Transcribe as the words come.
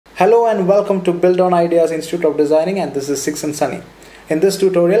Hello and welcome to Build on Ideas Institute of Designing, and this is Six and Sunny. In this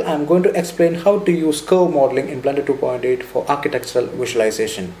tutorial, I am going to explain how to use curve modeling in Blender 2.8 for architectural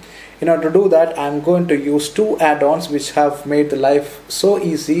visualization. In order to do that, I am going to use two add-ons which have made the life so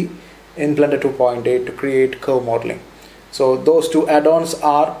easy in Blender 2.8 to create curve modeling. So those two add-ons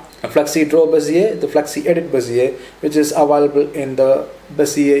are Flexi Draw Bezier, the Flexi Edit Bezier, which is available in the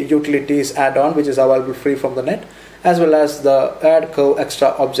Bezier Utilities add-on, which is available free from the net, as well as the Add Curve Extra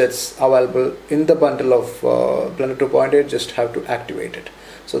Objects available in the bundle of Blender 2.8. Just have to activate it.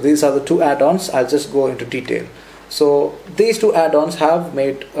 So these are the two add-ons. I'll just go into detail. So these two add-ons have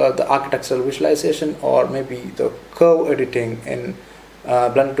made the architectural visualization or maybe the curve editing in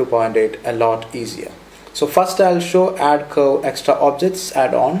Blender 2.8 a lot easier. So first I'll show Add Curve Extra Objects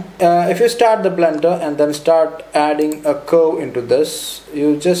add-on. If you start the Blender and then start adding a curve into this,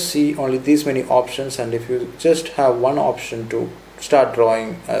 you just see only these many options, and if you just have one option to start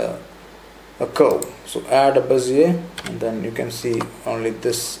drawing a curve, so add a Bezier, and then you can see only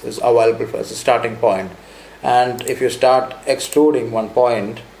this is available as a starting point. And if you start extruding one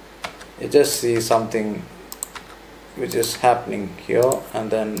point, you just see something which is happening here, and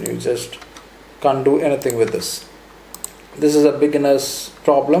then you just can't do anything with this. This is a beginner's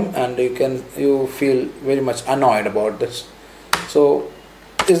problem, and you feel very much annoyed about this. So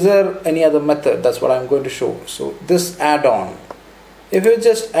is there any other method? That's what I'm going to show. So this add-on, if you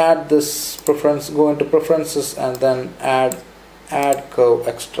just add this preference, go into preferences and then add curve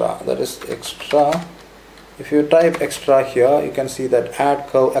extra, that is extra. If you type extra here, you can see that add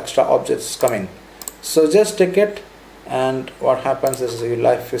curve extra objects is coming. So just take it, and what happens is your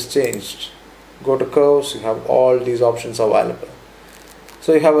life is changed. Go to curves, you have all these options available.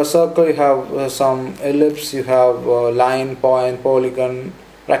 So you have a circle, you have some ellipse, you have line, point, polygon,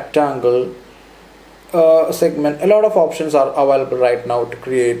 rectangle, segment. A lot of options are available right now to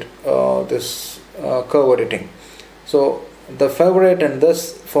create this curve editing. So the favorite in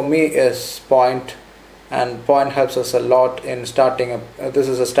this for me is point, and point helps us a lot in starting. This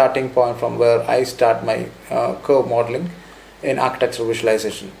is a starting point from where I start my curve modeling in architectural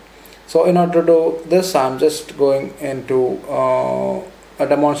visualization. So in order to do this, I'm just going into a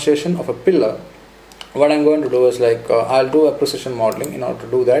demonstration of a pillar. What I'm going to do is I'll do a precision modeling. In order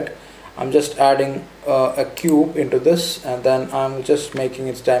to do that, I'm just adding a cube into this, and then I'm just making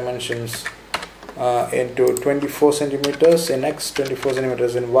its dimensions into 24 centimeters in X, 24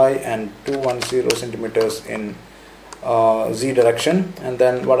 centimeters in Y, and 210 centimeters in Z direction. And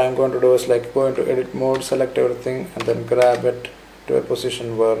then what I'm going to do is go into edit mode, select everything, and then grab it to a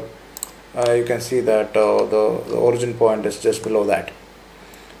position where you can see that the origin point is just below that.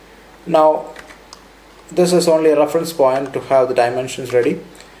 Now this is only a reference point to have the dimensions ready.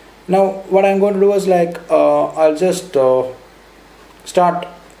 Now what I'm going to do is I'll just start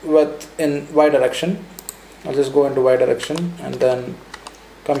with in Y direction. I'll just go into Y direction and then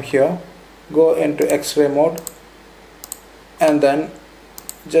come here, go into X-ray mode, and then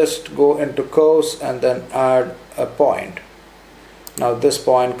just go into curves and then add a point. Now this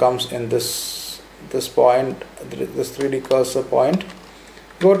point comes in this point, this 3D cursor point.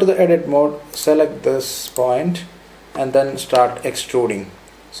 Go to the edit mode, select this point, and then start extruding.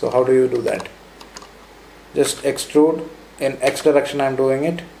 So how do you do that? Just extrude in X direction. I'm doing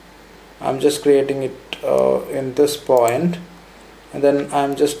it. I'm just creating it in this point, and then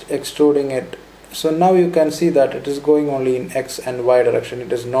I'm just extruding it. So now you can see that it is going only in X and Y direction.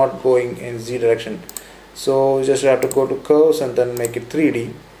 It is not going in Z direction. So you just have to go to curves and then make it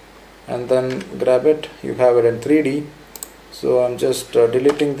 3D, and then grab it. You have it in 3D. So I'm just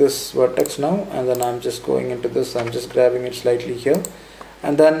deleting this vertex now, and then I'm just going into this. I'm just grabbing it slightly here,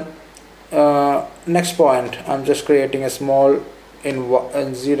 and then next point I'm just creating a small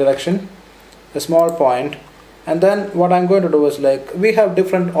in Z direction, a small point. And then what I'm going to do is we have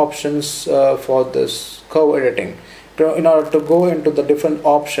different options for this curve editing. In order to go into the different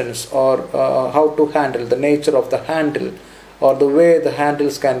options, or how to handle the nature of the handle, or the way the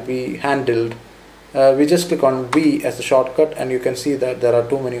handles can be handled, we just click on V as the shortcut, and you can see that there are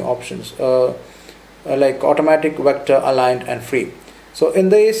too many options like automatic, vector, aligned, and free. So in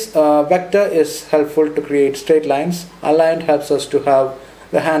this, vector is helpful to create straight lines. Aligned helps us to have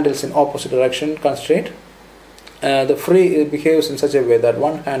the handles in opposite direction constraint. The free behaves in such a way that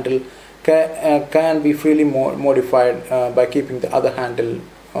one handle can be freely modified by keeping the other handle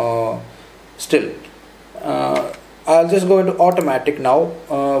still. I'll just go into automatic now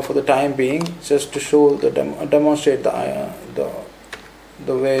for the time being, just to show demonstrate the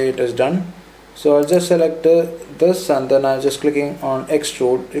way it is done. So I'll just select this, and then I'm just clicking on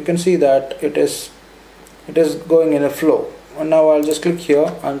extrude. You can see that it is going in a flow. now I'll just click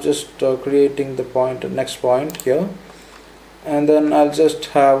here. I'm just creating the point, next point here, and then I'll just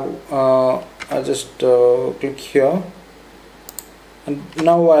have I'll just click here, and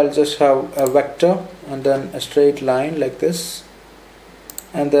now I'll just have a vector and then a straight line like this,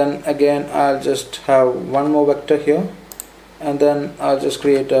 and then again I'll just have one more vector here, and then I'll just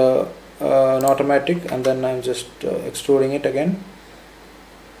create an automatic, and then I'm just extruding it again.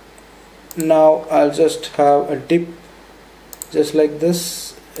 Now I'll just have a dip just like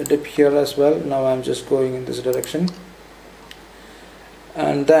this, a dip here as well. Now I'm just going in this direction,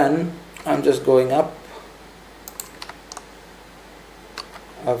 and then I'm just going up.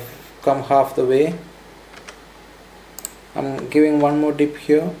 I've come half the way. I'm giving one more dip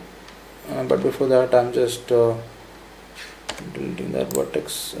here, but before that I'm just deleting that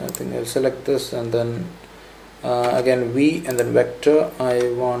vertex. I think I'll select this, and then again V, and then vector.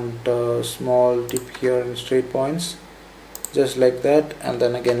 I want a small dip here in straight points just like that, and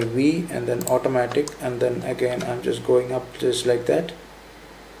then again V, and then automatic, and then again I'm just going up just like that.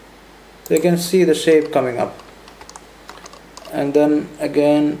 So you can see the shape coming up, and then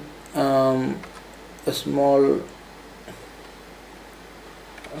again a small,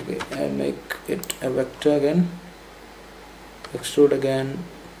 okay, I make it a vector again, extrude again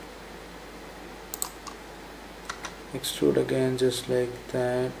just like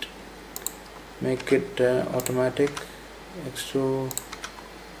that, make it automatic, extrude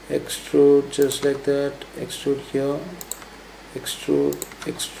just like that, extrude here, extrude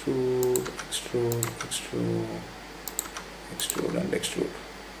and extrude.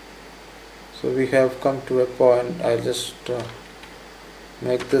 So we have come to a point. I'll just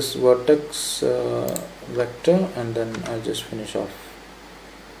make this vertex vector, and then I'll just finish off.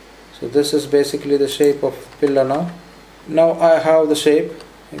 So this is basically the shape of pillar now. Now I have the shape.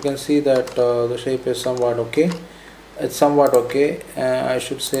 You can see that the shape is somewhat okay. It's somewhat okay. I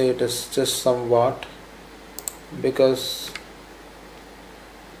should say it is just somewhat, because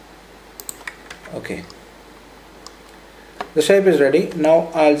okay, the shape is ready. Now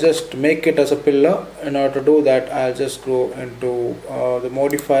I'll just make it as a pillar. In order to do that, I'll just go into the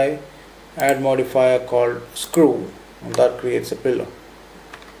modify, add modifier called screw, and that creates a pillar.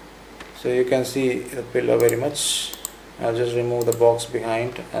 So you can see the pillar very much. I'll just remove the box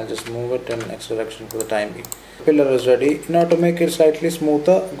behind. I'll just move it in X direction for the time being. The pillar is ready. In order to make it slightly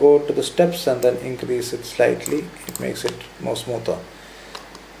smoother, go to the steps and then increase it slightly. It makes it more smoother.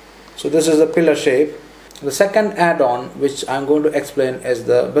 So this is the pillar shape. The second add-on which I'm going to explain is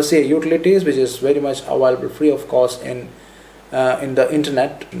the Bezier utilities, which is very much available free of cost in the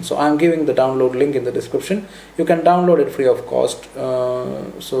internet. So I'm giving the download link in the description. You can download it free of cost.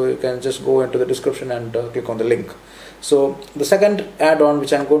 So you can just go into the description and click on the link. So the second add-on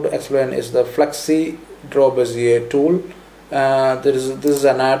which I'm going to explain is the Flexi Draw Bezier tool. This is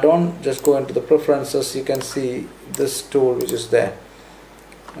an add-on. Just go into the preferences. You can see this tool which is there.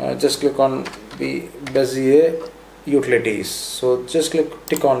 Just click on the Bezier utilities. So just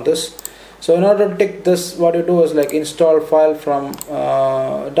tick on this. So in order to tick this, what you do is like install file from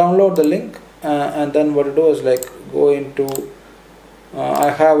download the link, and then what you do is like go into I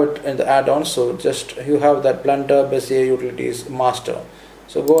have it in the add-on. So just you have that Blender Bezier utilities master.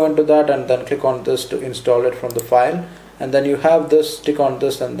 So go into that and then click on this to install it from the file, and then you have this, tick on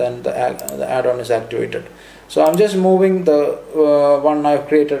this, and then the add-on is activated. So I'm just moving the one I've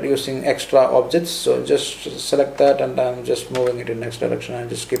created using extra objects. So just select that, and I'm just moving it in next direction. I'm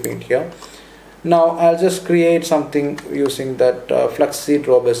just keeping it here. Now I'll just create something using that Flexi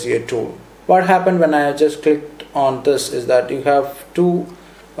Draw Bezier tool. What happened when I just clicked on this is that you have two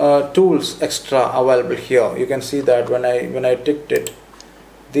tools extra available here. You can see that when I ticked it,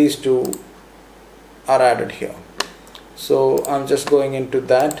 these two are added here. So I'm just going into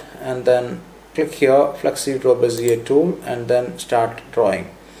that, and then click here, Flexi Draw Bezier tool, and then start drawing.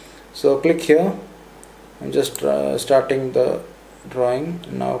 So click here. I'm just starting the drawing.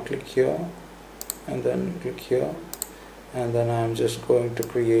 Now click here, and then click here, and then I'm just going to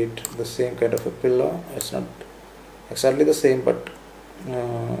create the same kind of a pillar. It's not exactly the same, but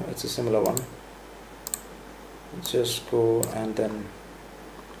it's a similar one. Just go and then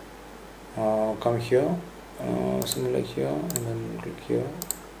come here, similar here, and then click here,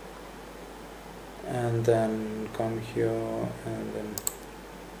 and then come here, and then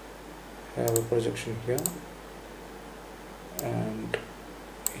have a projection here, and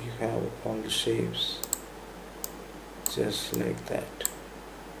you have all the shapes just like that,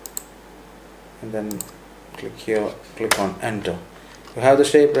 and then click here, click on enter. You have the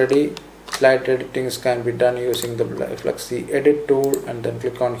shape ready. Slide editings can be done using the Flexi edit tool, and then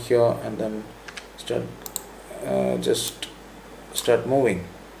click on here, and then start just start moving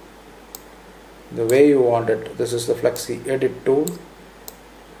the way you want it. This is the Flexi edit tool.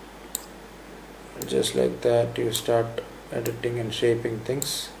 Just like that, you start editing and shaping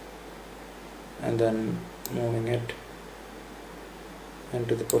things and then moving it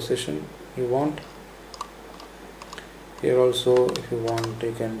into the position you want. Here also, if you want,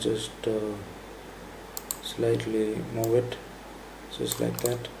 you can just slightly move it, just like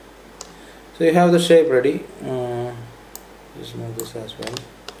that. So you have the shape ready. Just move this as well.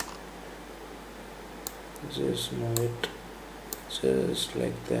 Just move it just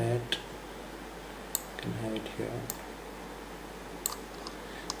like that. You can have it here.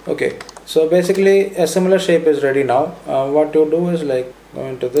 Okay, so basically a similar shape is ready now. What you do is like go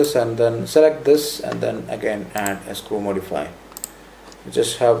into this and then select this and then again add a screw modify. You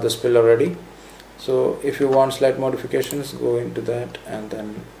just have this pillar ready. So if you want slight modifications, go into that and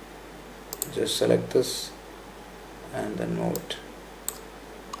then just select this and then move it.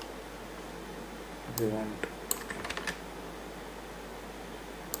 If you want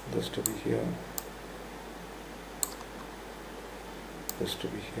this to be here, this to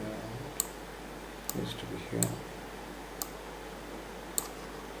be here, this to be here.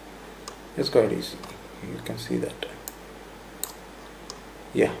 It's quite easy. You can see that.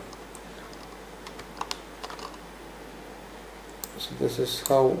 Yeah. So this is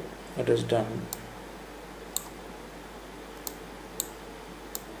how it is done.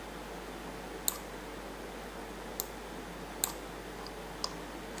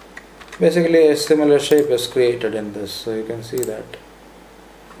 Basically a similar shape is created in this, so you can see that.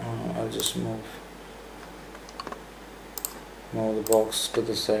 I'll just move the box to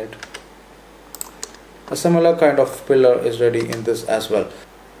the side. A similar kind of pillar is ready in this as well.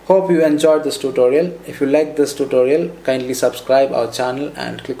 Hope you enjoyed this tutorial. If you like this tutorial, kindly subscribe our channel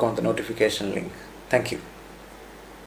and click on the notification link. Thank you.